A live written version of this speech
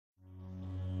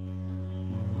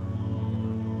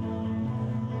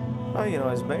Well, you know,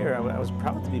 as mayor, I was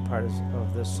proud to be part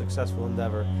of this successful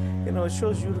endeavor. You know, it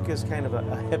shows Utica is kind of a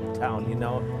hip town, you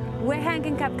know. We're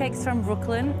hanging cupcakes from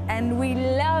Brooklyn, and we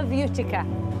love Utica.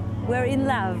 We're in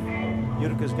love.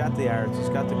 Utica's got the arts, it's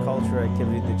got the culture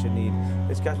activity that you need,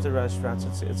 it's got the restaurants,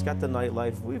 it's got the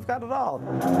nightlife, we've got it all.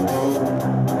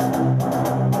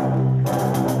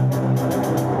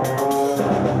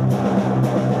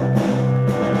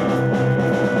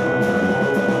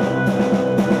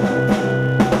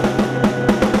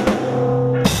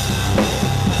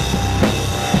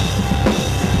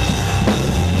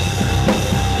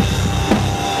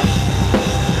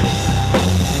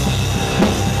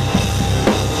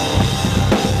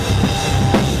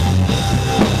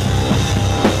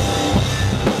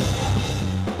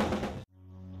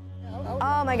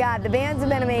 Oh my God, the bands have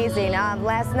been amazing.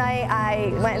 Last night I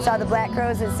went and saw the Black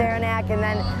Crowes at Saranac and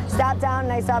then stopped down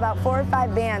and I saw about 4 or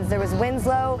 5 bands. There was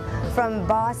Winslow from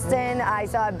Boston, I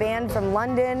saw a band from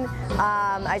London,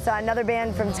 I saw another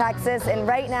band from Texas, and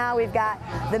right now we've got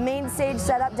the main stage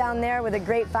set up down there with a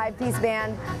great 5-piece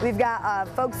band. We've got a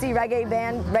folksy reggae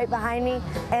band right behind me,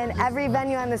 and every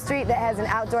venue on the street that has an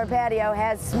outdoor patio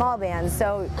has small bands.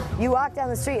 So you walk down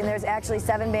the street and there's actually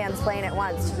 7 bands playing at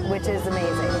once, which is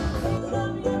amazing.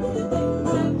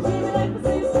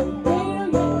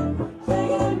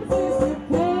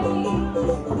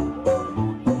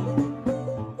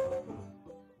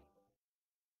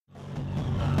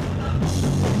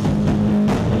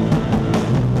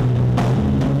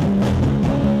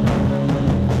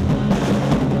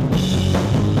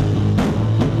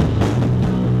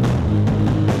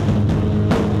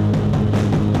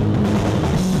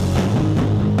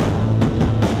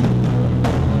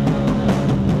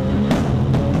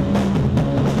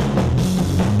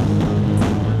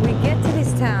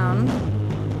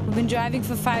 Driving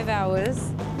for 5 hours.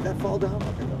 Did that fall down?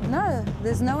 No,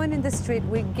 there's no one in the street.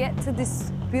 We get to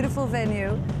this beautiful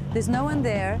venue. There's no one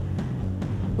there.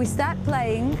 We start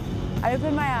playing. I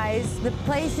open my eyes. The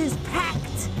place is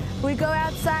packed. We go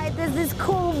outside. There's this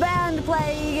cool band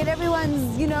playing, and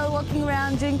everyone's, you know, walking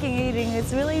around, drinking, eating.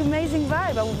 It's really amazing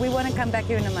vibe. We want to come back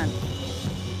here in a month.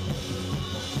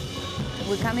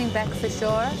 We're coming back for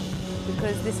sure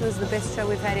because this was the best show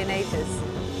we've had in ages.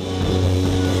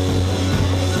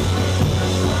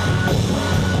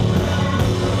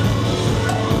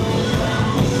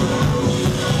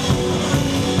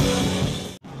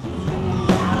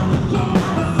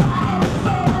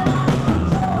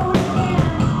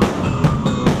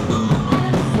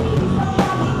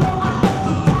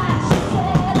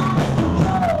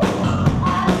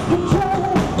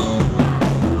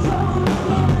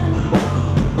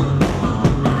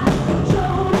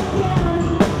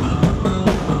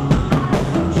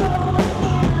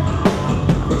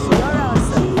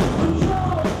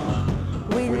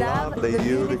 The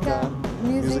Utica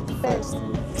Music Fest.